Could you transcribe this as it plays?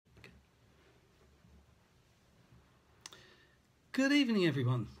Good evening,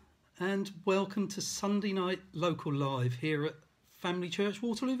 everyone, and welcome to Sunday Night Local Live here at Family Church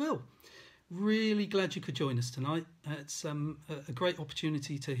Waterlooville. Really glad you could join us tonight. It's a great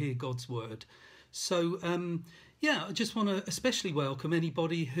opportunity to hear God's Word. So, I just want to especially welcome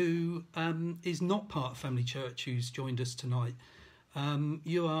anybody who is not part of Family Church who's joined us tonight.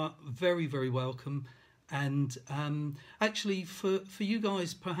 You are very, very welcome. And actually, for you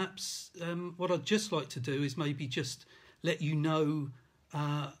guys, perhaps what I'd just like to do is maybe just let you know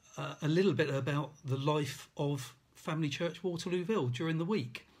a little bit about the life of Family Church Waterlooville during the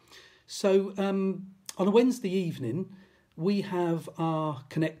week. So on a Wednesday evening, we have our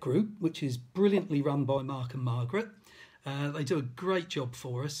Connect group, which is brilliantly run by Mark and Margaret. They do a great job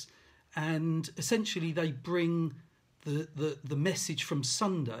for us, and essentially they bring the message from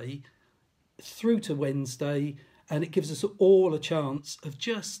Sunday through to Wednesday, and it gives us all a chance of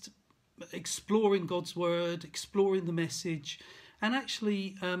just exploring God's Word, exploring the message, and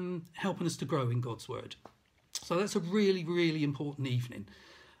actually helping us to grow in God's Word. So that's a really, really important evening.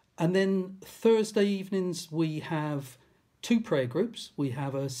 And then Thursday evenings we have two prayer groups. We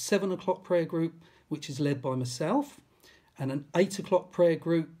have a 7 o'clock prayer group, which is led by myself, and an 8 o'clock prayer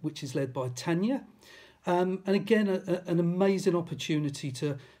group, which is led by Tanya. And again, an amazing opportunity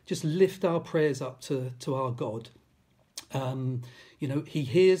to just lift our prayers up to our God. He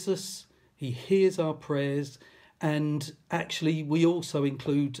hears us, he hears our prayers, and actually we also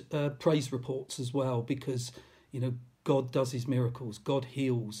include praise reports as well, because God does his miracles, God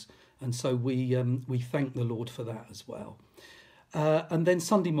heals, and so we thank the Lord for that as well. And then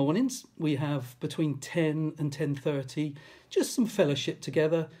Sunday mornings we have between 10 and 10:30 just some fellowship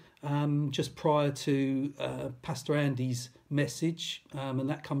together, just prior to Pastor Andy's message, and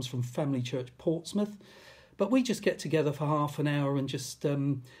that comes from Family Church Portsmouth. But we just get together for half an hour and just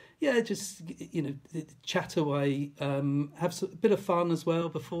chat away, have a bit of fun as well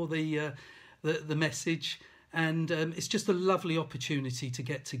before the message, and it's just a lovely opportunity to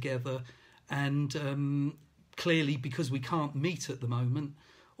get together. And clearly, because we can't meet at the moment,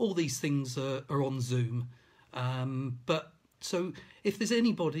 all these things are on Zoom. But so if there's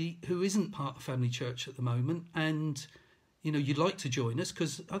anybody who isn't part of Family Church at the moment, and you'd like to join us,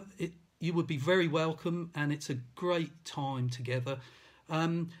 because you would be very welcome, and it's a great time together.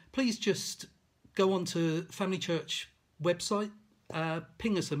 Please just go onto Family Church website,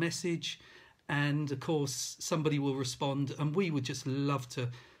 ping us a message, and of course somebody will respond, and we would just love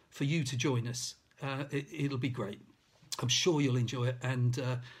for you to join us. It'll be great. I'm sure you'll enjoy it, and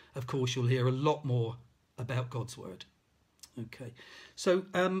of course you'll hear a lot more about God's Word. Okay, so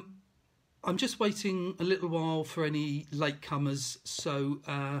I'm just waiting a little while for any latecomers, so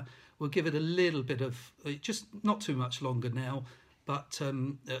we'll give it a little bit of, just not too much longer now, but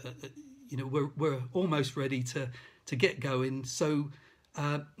we're almost ready to get going. So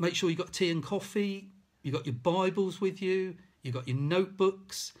make sure you've got tea and coffee, you've got your Bibles with you, you've got your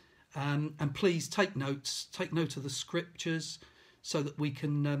notebooks, and please take note of the scriptures so that we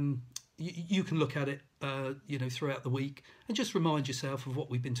can you can look at it throughout the week and just remind yourself of what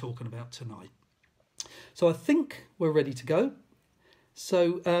we've been talking about tonight. So I think we're ready to go.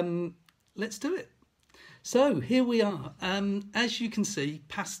 So let's do it. So here we are. As you can see,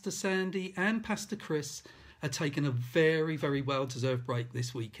 Pastor Sandy and Pastor Chris are taking a very, very well-deserved break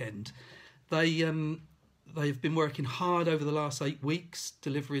this weekend. They've been working hard over the last 8 weeks,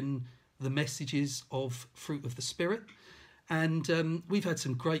 delivering the messages of Fruit of the Spirit. And we've had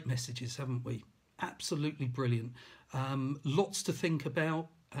some great messages, haven't we? Absolutely brilliant. Lots to think about.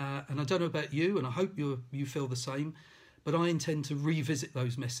 And I don't know about you, and I hope you feel the same, but I intend to revisit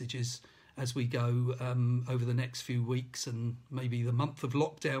those messages as we go over the next few weeks, and maybe the month of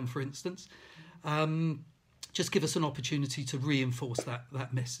lockdown, for instance. Just give us an opportunity to reinforce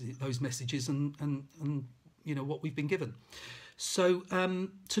that message, those messages, and what we've been given. So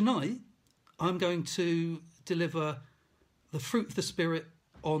tonight I'm going to deliver the fruit of the Spirit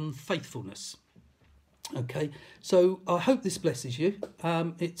on faithfulness. Okay, so I hope this blesses you.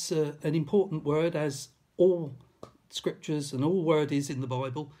 It's an important word, as all scriptures and all word is in the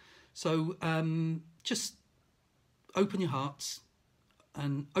Bible. So just open your hearts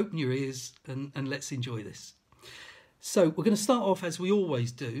and open your ears, and let's enjoy this. So we're going to start off, as we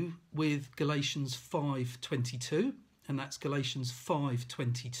always do, with Galatians 5:22, and that's Galatians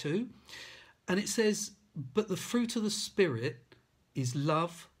 5:22. And it says, "But the fruit of the Spirit is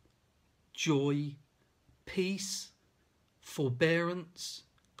love, joy, peace, forbearance,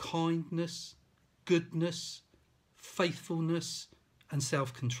 kindness, goodness, faithfulness, and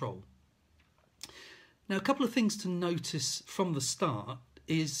self-control." Now, a couple of things to notice from the start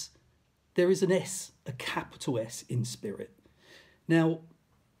is there is an S, a capital S in Spirit. Now,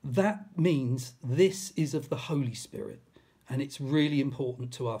 that means this is of the Holy Spirit, and it's really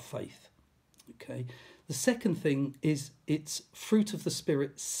important to our faith. Okay. The second thing is it's fruit of the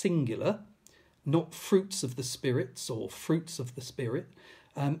Spirit singular, not fruits of the spirits or fruits of the Spirit.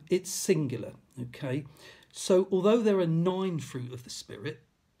 It's singular. Okay. So although there are 9 fruit of the Spirit,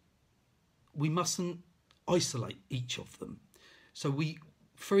 we mustn't isolate each of them. So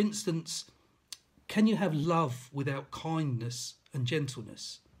for instance, can you have love without kindness and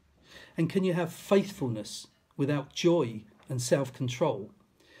gentleness? And can you have faithfulness without joy and self-control?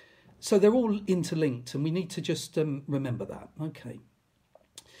 So they're all interlinked, and we need to just remember that. Okay.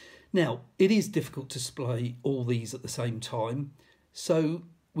 Now, it is difficult to display all these at the same time. So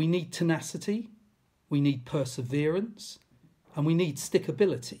we need tenacity, we need perseverance, and we need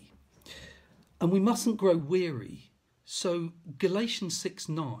stickability. And we mustn't grow weary. So Galatians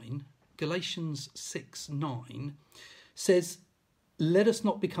 6:9 says, "Let us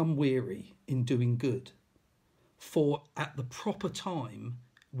not become weary in doing good, for at the proper time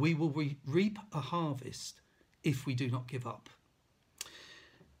we will reap a harvest if we do not give up."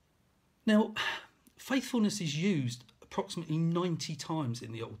 Now, faithfulness is used approximately 90 times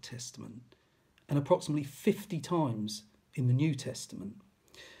in the Old Testament and approximately 50 times in the New Testament.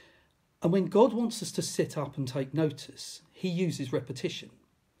 And when God wants us to sit up and take notice, he uses repetition.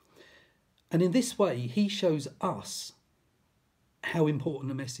 And in this way, he shows us how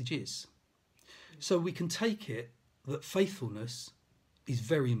important a message is. So we can take it that faithfulness is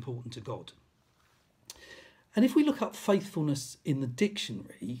very important to God. And if we look up faithfulness in the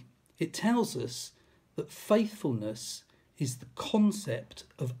dictionary, it tells us that faithfulness is the concept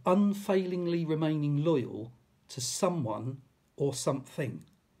of unfailingly remaining loyal to someone or something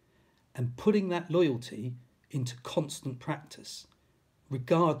and putting that loyalty into constant practice,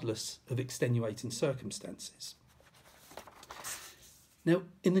 regardless of extenuating circumstances. Now,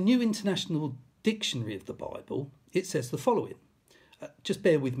 in the New International Dictionary of the Bible, it says the following. Just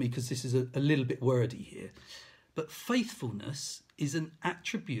bear with me because this is a little bit wordy here. But faithfulness is an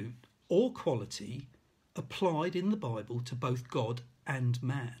attribute or quality applied in the Bible to both God and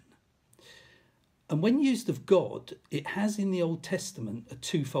man. And when used of God, it has in the Old Testament a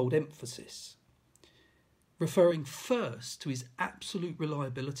twofold emphasis, referring first to his absolute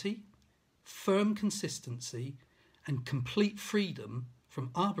reliability, firm consistency, and complete freedom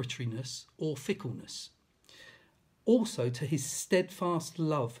from arbitrariness or fickleness. Also to his steadfast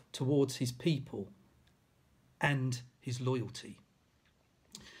love towards his people and his loyalty.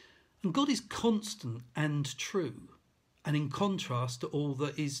 And God is constant and true, and in contrast to all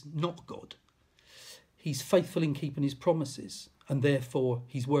that is not God. He's faithful in keeping his promises, and therefore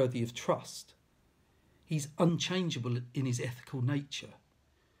he's worthy of trust. He's unchangeable in his ethical nature.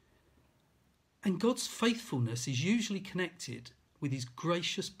 And God's faithfulness is usually connected with his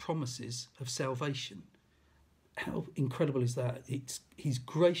gracious promises of salvation. How incredible is that? It's his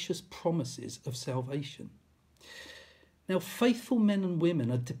gracious promises of salvation. Now, faithful men and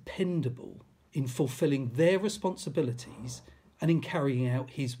women are dependable in fulfilling their responsibilities and in carrying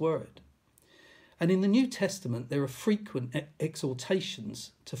out his word. And in the New Testament, there are frequent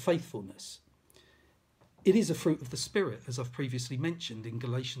exhortations to faithfulness. It is a fruit of the Spirit, as I've previously mentioned in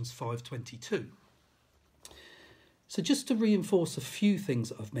Galatians 5:22. So just to reinforce a few things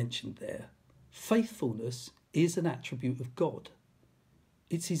that I've mentioned there, faithfulness is an attribute of God.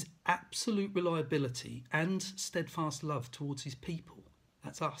 It's his absolute reliability and steadfast love towards his people.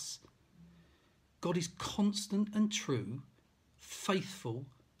 That's us. God is constant and true, faithful,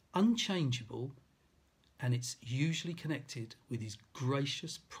 unchangeable, and it's usually connected with his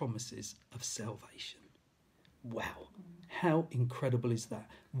gracious promises of salvation. Wow, how incredible is that?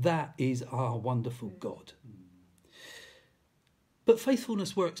 That is our wonderful God. But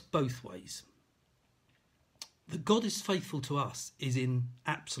faithfulness works both ways. That God is faithful to us is in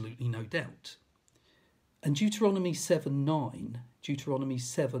absolutely no doubt. And Deuteronomy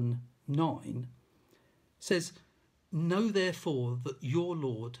 7:9 says, "Know therefore that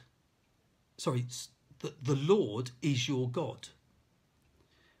that the Lord is your God.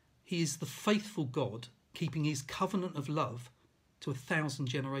 He is the faithful God, keeping his covenant of love to 1,000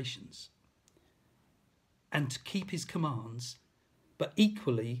 generations, and to keep his commands, but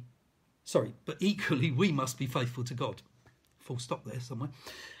equally we must be faithful to God." Full stop there somewhere.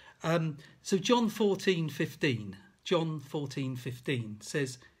 So John 14:15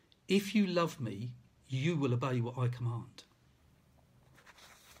 says, "If you love me, you will obey what I command."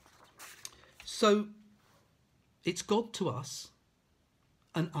 So it's God to us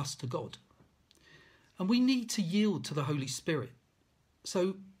and us to God. And we need to yield to the Holy Spirit.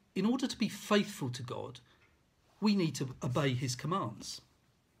 So in order to be faithful to God, we need to obey his commands.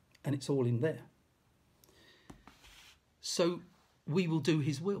 And it's all in there. So we will do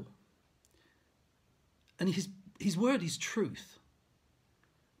his will. And his word is truth.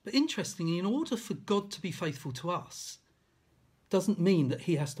 But interestingly, in order for God to be faithful to us, doesn't mean that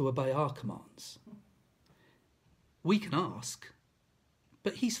he has to obey our commands. We can ask,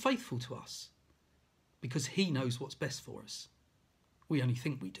 but he's faithful to us because he knows what's best for us. We only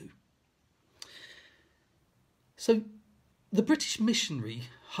think we do. So the British missionary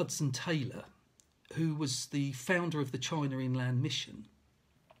Hudson Taylor, who was the founder of the China Inland Mission,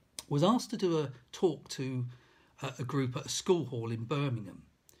 was asked to do a talk to a group at a school hall in Birmingham.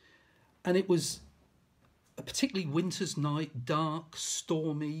 And it was a particularly winter's night, dark,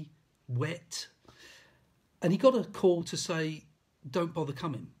 stormy, wet. And he got a call to say, don't bother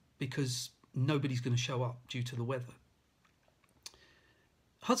coming because nobody's going to show up due to the weather.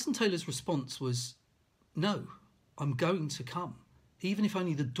 Hudson Taylor's response was, no, I'm going to come. Even if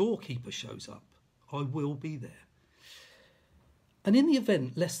only the doorkeeper shows up, I will be there. And in the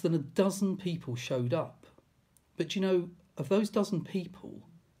event, less than a dozen people showed up. But you know, of those dozen people,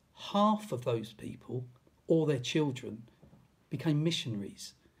 half of those people or their children became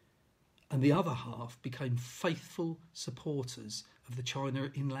missionaries, and the other half became faithful supporters of the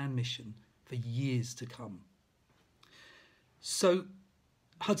China Inland Mission for years to come. So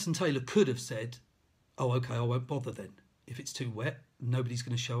Hudson Taylor could have said, oh, okay, I won't bother then. If it's too wet, nobody's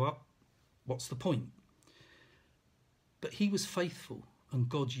going to show up. What's the point? But he was faithful and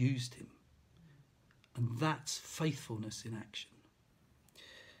God used him. And that's faithfulness in action.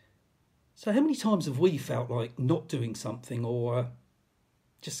 So how many times have we felt like not doing something or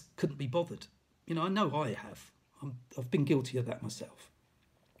just couldn't be bothered? You know I have. I've been guilty of that myself.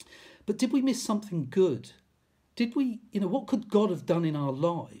 But did we miss something good? Did we, what could God have done in our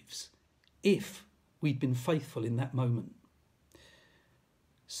lives if we'd been faithful in that moment?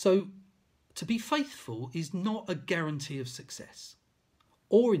 So to be faithful is not a guarantee of success,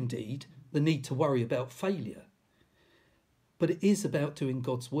 or indeed the need to worry about failure. But it is about doing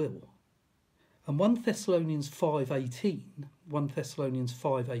God's will. And 1 Thessalonians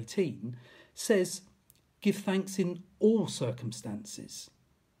 5:18 says, give thanks in all circumstances,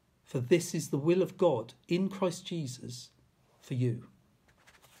 for this is the will of God in Christ Jesus for you.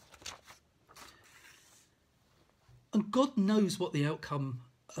 And God knows what the outcome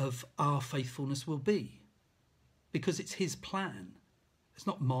of our faithfulness will be, because it's his plan. It's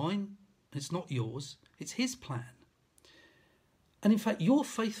not mine, it's not yours, it's his plan. And in fact, your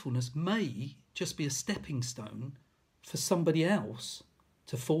faithfulness may just be a stepping stone for somebody else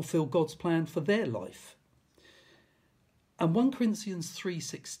to fulfill God's plan for their life. And 1 Corinthians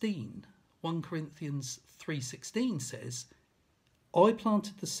 3:16 says, I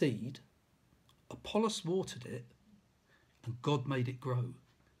planted the seed, Apollos watered it, and God made it grow.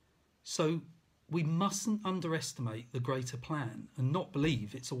 So we mustn't underestimate the greater plan and not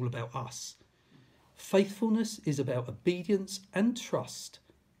believe it's all about us. Faithfulness is about obedience and trust,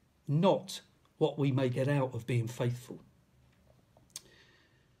 not what we may get out of being faithful.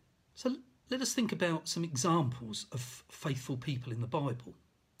 So let us think about some examples of faithful people in the Bible.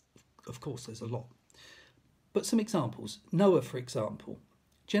 Of course, there's a lot. But some examples. Noah, for example.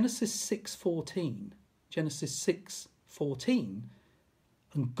 Genesis 6:14.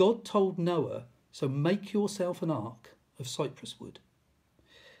 And God told Noah, so make yourself an ark of cypress wood.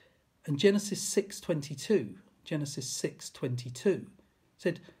 And Genesis 6:22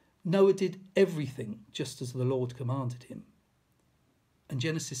 said, Noah did everything just as the Lord commanded him. And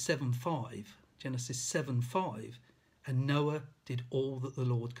Genesis 7:5, and Noah did all that the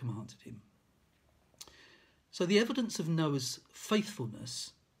Lord commanded him. So the evidence of Noah's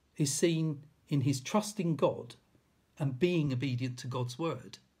faithfulness is seen in his trusting God and being obedient to God's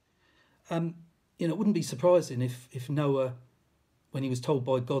word. It wouldn't be surprising if Noah, when he was told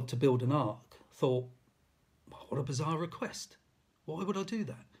by God to build an ark, thought, what a bizarre request. Why would I do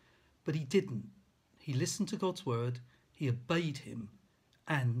that? But he didn't. He listened to God's word, he obeyed him,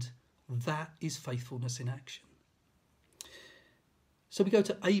 and that is faithfulness in action. So we go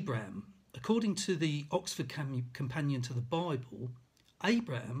to Abraham. According to the Oxford Companion to the Bible,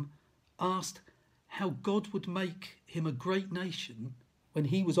 Abraham asked how God would make him a great nation when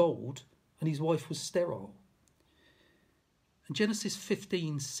he was old and his wife was sterile. And Genesis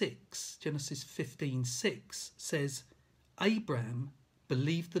 15:6 says, Abraham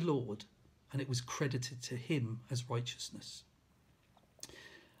believed the Lord and it was credited to him as righteousness.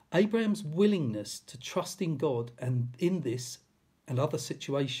 Abraham's willingness to trust in God and in this and other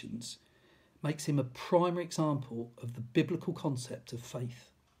situations makes him a primary example of the biblical concept of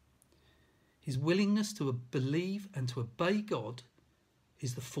faith. His willingness to believe and to obey God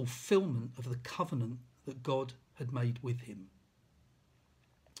is the fulfilment of the covenant that God had made with him.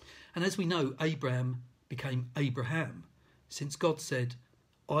 And as we know, Abraham became Abraham, since God said,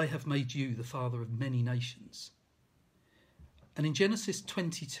 I have made you the father of many nations. And in Genesis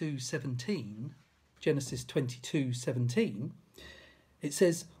 22:17, it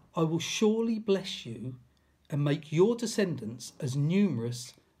says, I will surely bless you and make your descendants as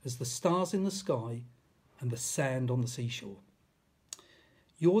numerous as the stars in the sky and the sand on the seashore.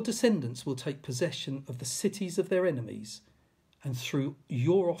 Your descendants will take possession of the cities of their enemies, and through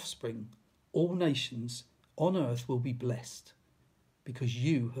your offspring, all nations on earth will be blessed, because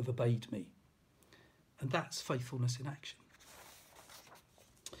you have obeyed me. And that's faithfulness in action.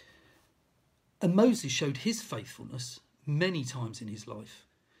 And Moses showed his faithfulness many times in his life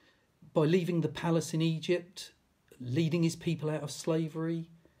by leaving the palace in Egypt, leading his people out of slavery,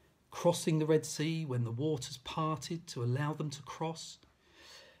 crossing the Red Sea when the waters parted to allow them to cross,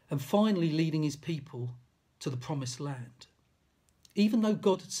 and finally leading his people to the promised land. Even though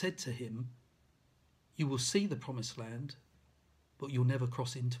God had said to him, you will see the promised land, but you'll never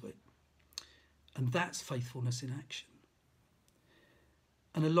cross into it. And that's faithfulness in action.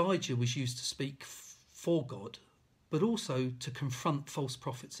 And Elijah was used to speak for God, but also to confront false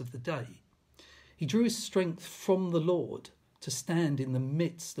prophets of the day. He drew his strength from the Lord to stand in the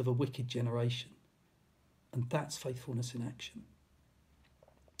midst of a wicked generation. And that's faithfulness in action.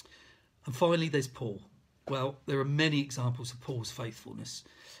 And finally, there's Paul. Well, there are many examples of Paul's faithfulness.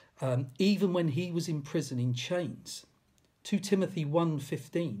 Even when he was in prison in chains. 2 Timothy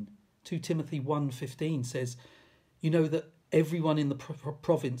 1:15 says, you know that everyone in the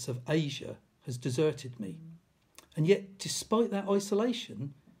province of Asia has deserted me. And yet, despite that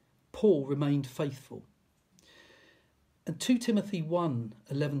isolation, Paul remained faithful. And 2 Timothy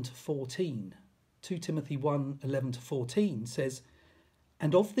 1:11-14 says,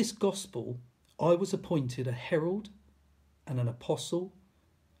 and of this gospel I was appointed a herald and an apostle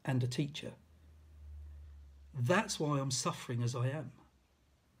and a teacher. That's why I'm suffering as I am.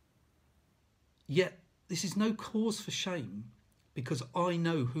 Yet this is no cause for shame, because I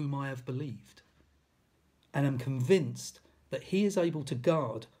know whom I have believed, and am convinced that he is able to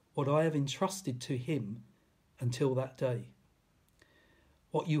guard what I have entrusted to him until that day.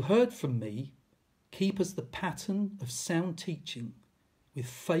 What you heard from me, keep as the pattern of sound teaching, with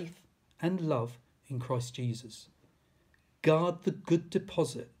faith and love in Christ Jesus. Guard the good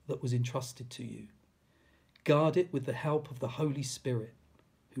deposit that was entrusted to you. Guard it with the help of the Holy Spirit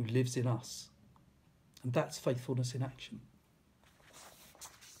who lives in us. And that's faithfulness in action.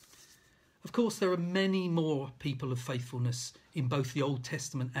 Of course, there are many more people of faithfulness in both the Old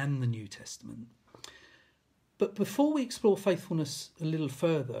Testament and the New Testament. But before we explore faithfulness a little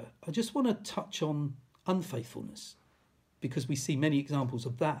further, I just want to touch on unfaithfulness, because we see many examples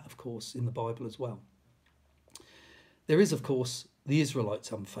of that, of course, in the Bible as well. There is, of course, the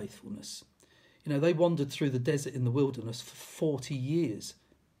Israelites' unfaithfulness. You know, they wandered through the desert in the wilderness for 40 years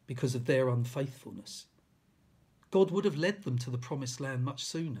because of their unfaithfulness. God would have led them to the promised land much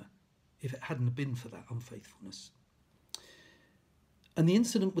sooner if it hadn't been for that unfaithfulness. And the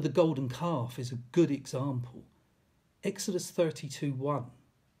incident with the golden calf is a good example. Exodus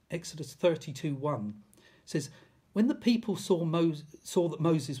 32:1 says, when the people saw that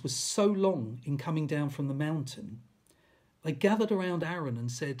Moses was so long in coming down from the mountain, they gathered around Aaron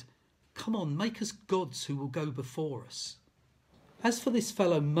and said, come on, make us gods who will go before us. As for this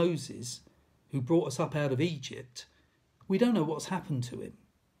fellow Moses, who brought us up out of Egypt, we don't know what's happened to him.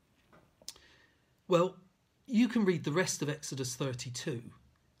 Well, you can read the rest of Exodus 32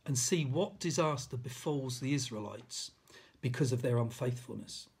 and see what disaster befalls the Israelites because of their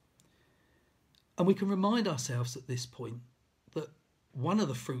unfaithfulness. And we can remind ourselves at this point that one of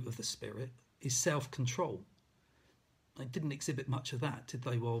the fruit of the Spirit is self-control. They didn't exhibit much of that, did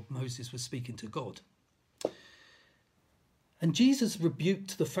they, while Moses was speaking to God? And Jesus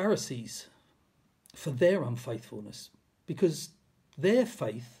rebuked the Pharisees for their unfaithfulness because their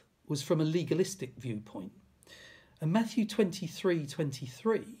faith was from a legalistic viewpoint. And Matthew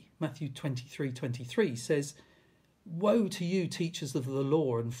 23:23 says, woe to you, teachers of the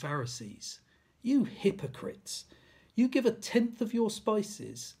law and Pharisees, you hypocrites! You give 1/10 of your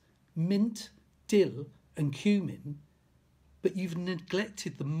spices, mint, dill and cumin, but you've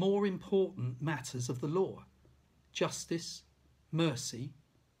neglected the more important matters of the law, justice, mercy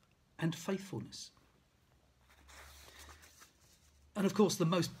and faithfulness. And of course, the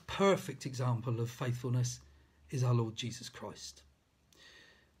most perfect example of faithfulness is our Lord Jesus Christ.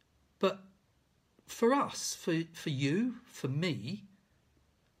 But for us, for you, for me,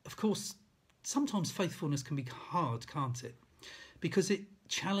 of course, sometimes faithfulness can be hard, can't it? Because it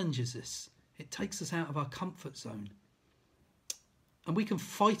challenges us. It takes us out of our comfort zone. And we can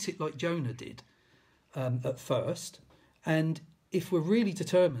fight it like Jonah did at first. And if we're really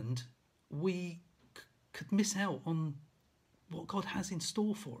determined, we could miss out on what God has in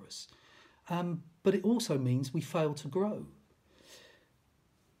store for us. But it also means we fail to grow.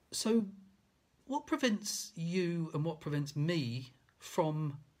 So what prevents you and what prevents me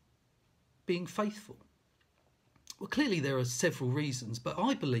from being faithful? Well, clearly there are several reasons, but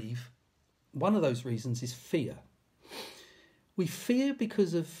I believe one of those reasons is fear. We fear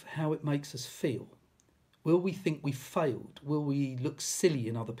because of how it makes us feel. Will we think we've failed? Will we look silly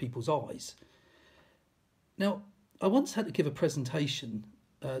in other people's eyes? Now, I once had to give a presentation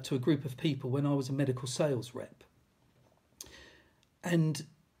to a group of people when I was a medical sales rep. And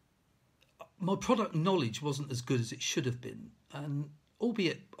my product knowledge wasn't as good as it should have been. And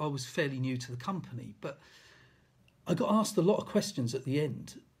albeit I was fairly new to the company, but I got asked a lot of questions at the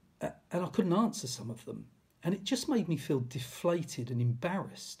end and I couldn't answer some of them. And it just made me feel deflated and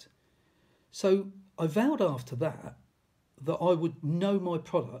embarrassed. So I vowed after that I would know my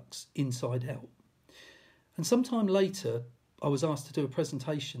products inside out. And sometime later, I was asked to do a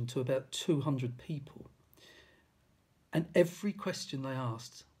presentation to about 200 people. And every question they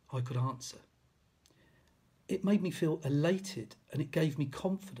asked, I could answer. It made me feel elated and it gave me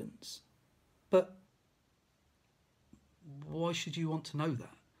confidence. But why should you want to know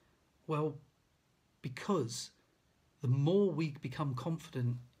that? Well, because the more we become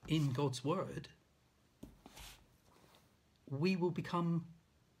confident in God's word, we will become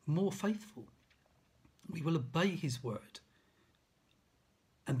more faithful. We will obey his word.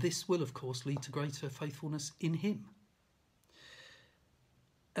 And this will, of course, lead to greater faithfulness in him.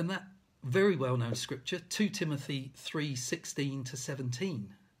 And that very well-known scripture, 2 Timothy 3:16 to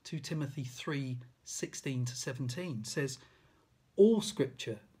 17, 2 Timothy 3:16 to 17 says, all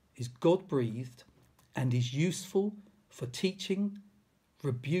scripture is God-breathed and is useful for teaching,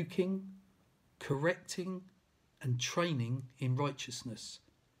 rebuking, correcting, and training in righteousness,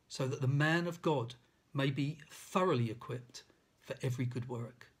 so that the man of God may be thoroughly equipped for every good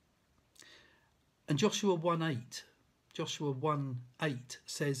work. And Joshua 1:8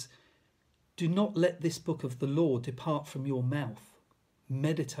 says, do not let this book of the law depart from your mouth.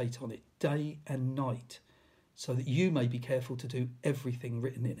 Meditate on it day and night, so that you may be careful to do everything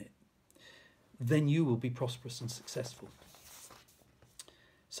written in it. Then you will be prosperous and successful.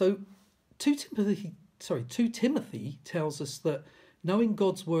 So 2 Timothy tells us that knowing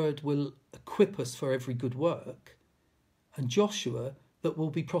God's word will equip us for every good work, and Joshua that we'll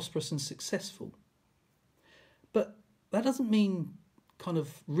be prosperous and successful. But that doesn't mean kind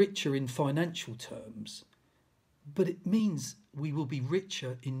of richer in financial terms, but it means we will be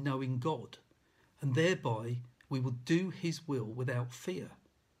richer in knowing God, and thereby we will do his will without fear,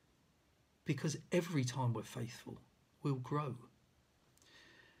 because every time we're faithful, we'll grow.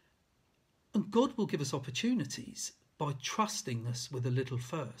 And God will give us opportunities by trusting us with a little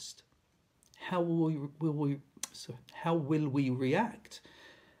first. How will we react?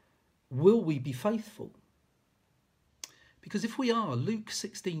 Will we be faithful? Because if we are, Luke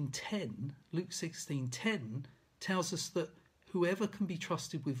 16:10 tells us that whoever can be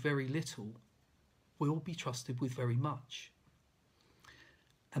trusted with very little will be trusted with very much.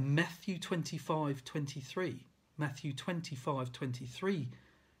 And Matthew 25:23,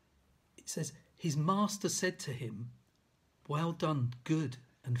 it says, his master said to him, well done, good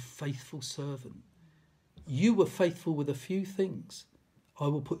and faithful servant. You were faithful with a few things. I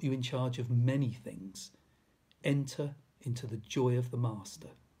will put you in charge of many things. Enter into the joy of the master.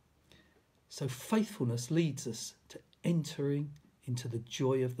 So faithfulness leads us to entering into the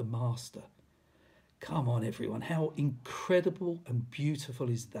joy of the master. Come on, everyone. How incredible and beautiful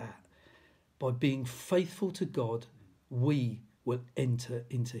is that? By being faithful to God, we will enter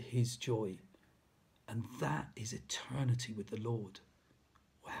into his joy. And that is eternity with the Lord.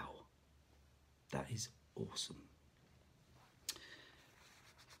 Wow. That is awesome.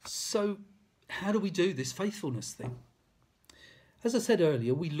 So how do we do this faithfulness thing? As I said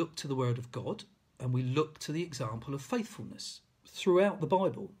earlier, we look to the word of God and we look to the example of faithfulness throughout the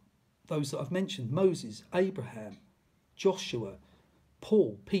Bible. Those that I've mentioned, Moses, Abraham, Joshua,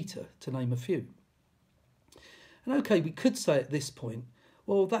 Paul, Peter, to name a few. And okay, we could say at this point,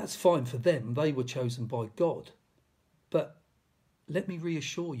 well, that's fine for them. They were chosen by God. But let me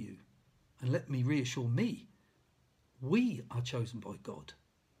reassure you, and let me reassure me, we are chosen by God.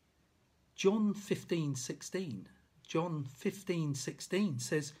 John 15:16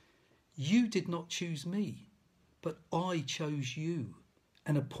 says, you did not choose me, but I chose you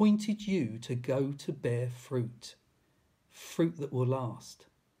and appointed you to go to bear fruit, fruit that will last.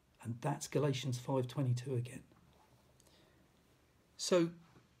 And that's Galatians 5:22 again. So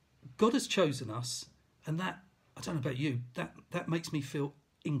God has chosen us, and that, I don't know about you, that makes me feel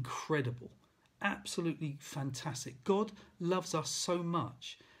incredible, absolutely fantastic. God loves us so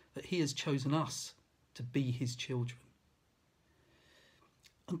much that he has chosen us to be his children.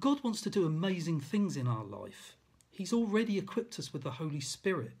 And God wants to do amazing things in our life. He's already equipped us with the Holy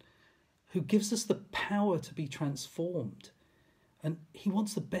Spirit, who gives us the power to be transformed. And he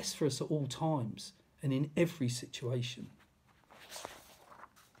wants the best for us at all times and in every situation.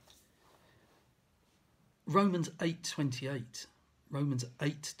 Romans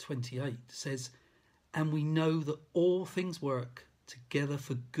 8:28 says, and we know that all things work together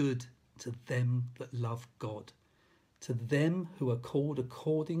for good to them that love God, to them who are called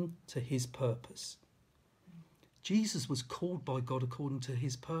according to his purpose. Jesus was called by God according to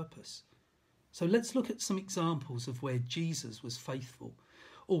his purpose. So let's look at some examples of where Jesus was faithful,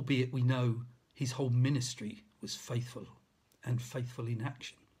 albeit we know his whole ministry was faithful and faithful in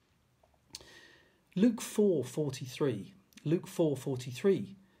action. Luke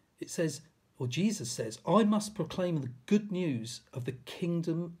 4:43, it says, or Jesus says, I must proclaim the good news of the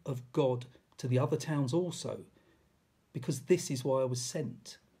kingdom of God to the other towns also, because this is why I was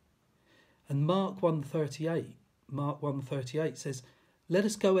sent. And Mark 1:38 says, let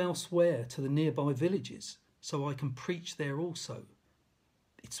us go elsewhere to the nearby villages so I can preach there also.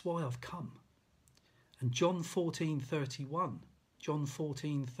 It's why I've come. And John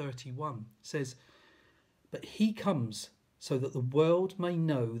 14:31 says, but he comes so that the world may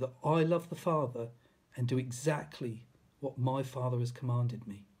know that I love the Father and do exactly what my Father has commanded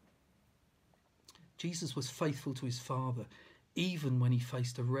me. Jesus was faithful to his Father even when he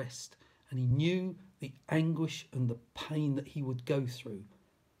faced arrest, and he knew the anguish and the pain that he would go through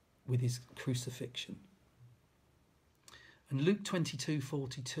with his crucifixion. And Luke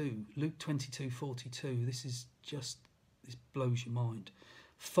 22:42, this blows your mind.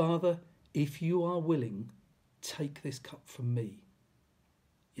 Father, if you are willing, take this cup from me,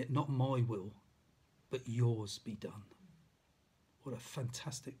 yet not my will, but yours be done. What a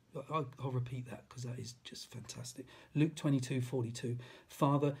fantastic, I'll repeat that because that is just fantastic. Luke 22:42,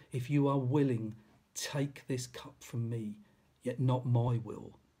 Father, if you are willing, take this cup from me, yet not my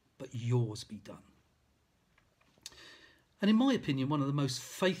will, but yours be done. And in my opinion, one of the most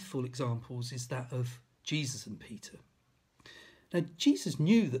faithful examples is that of Jesus and Peter. Now, Jesus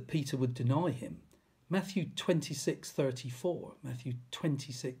knew that Peter would deny him. Matthew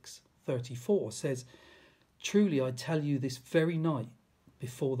 26:34 says, truly I tell you, this very night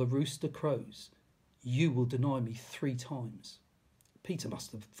before the rooster crows, you will deny me 3 times. Peter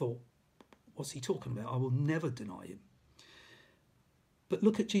must have thought, what's he talking about? I will never deny him. But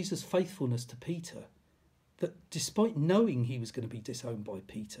look at Jesus' faithfulness to Peter, that despite knowing he was going to be disowned by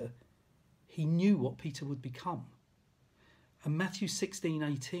Peter, he knew what Peter would become. And Matthew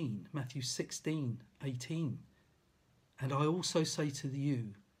 16:18, and I also say to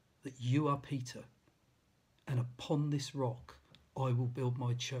you that you are Peter, and upon this rock I will build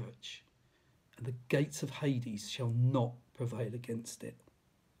my church, and the gates of Hades shall not prevail against it.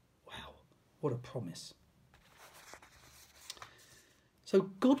 Wow, what a promise.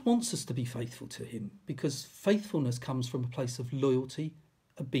 So God wants us to be faithful to him, because faithfulness comes from a place of loyalty,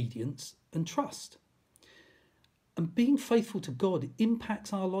 obedience and trust. And being faithful to God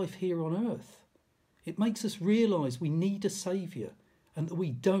impacts our life here on earth. It makes us realise we need a saviour and that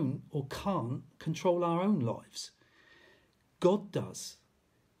we don't or can't control our own lives. God does.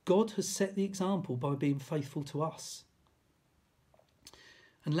 God has set the example by being faithful to us.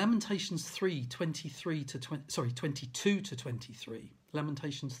 And Lamentations 3:22-23.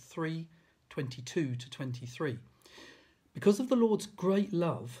 Lamentations 3:22-23. Because of the Lord's great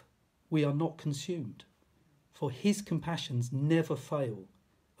love, we are not consumed, for his compassions never fail.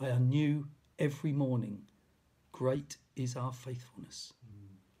 They are new every morning. Great is our faithfulness.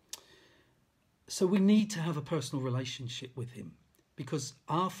 So we need to have a personal relationship with him, because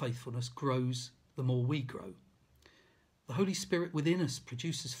our faithfulness grows the more we grow. The Holy Spirit within us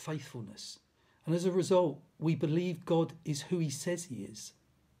produces faithfulness, and as a result, we believe God is who he says he is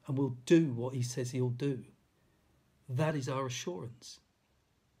and will do what he says he'll do. That is our assurance,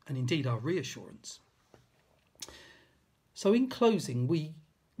 and indeed our reassurance. So in closing, we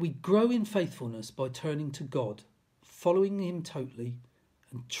grow in faithfulness by turning to God, following him totally,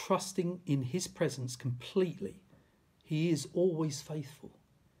 and trusting in his presence completely. He is always faithful.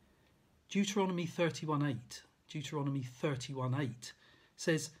 Deuteronomy 31:8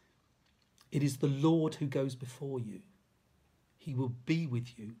 says, it is the Lord who goes before you. He will be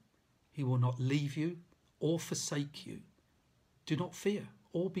with you. He will not leave you or forsake you. Do not fear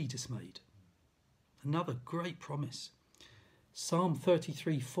or be dismayed. Another great promise. Psalm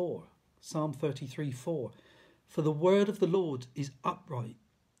 33:4. Psalm 33:4. For the word of the Lord is upright,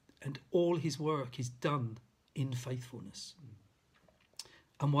 and all his work is done in faithfulness.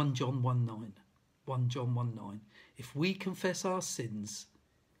 And 1 John 1:9. 1 John 1:9. If we confess our sins,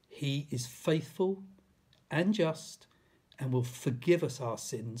 he is faithful and just and will forgive us our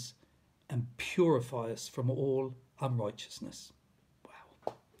sins and purify us from all unrighteousness.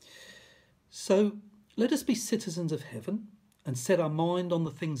 Wow. So let us be citizens of heaven and set our mind on the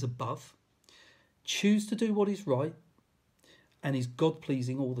things above. Choose to do what is right and is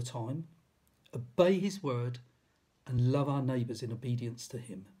God-pleasing all the time. Obey his word and love our neighbours in obedience to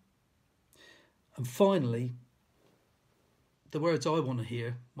him. And finally, the words I want to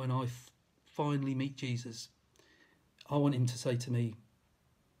hear when I finally meet Jesus, I want him to say to me,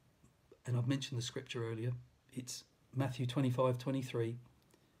 and I've mentioned the scripture earlier, it's Matthew 25:23.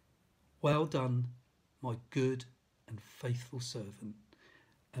 Well done, my good and faithful servant.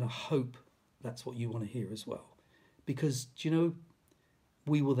 And I hope that's what you want to hear as well. Because, do you know,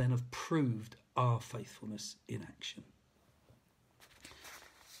 we will then have proved our faithfulness in action.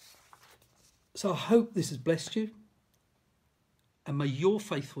 So I hope this has blessed you. And may your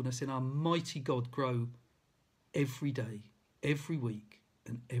faithfulness in our mighty God grow every day, every week,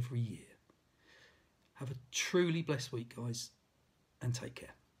 and every year. Have a truly blessed week, guys, and take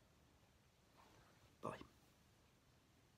care. Bye.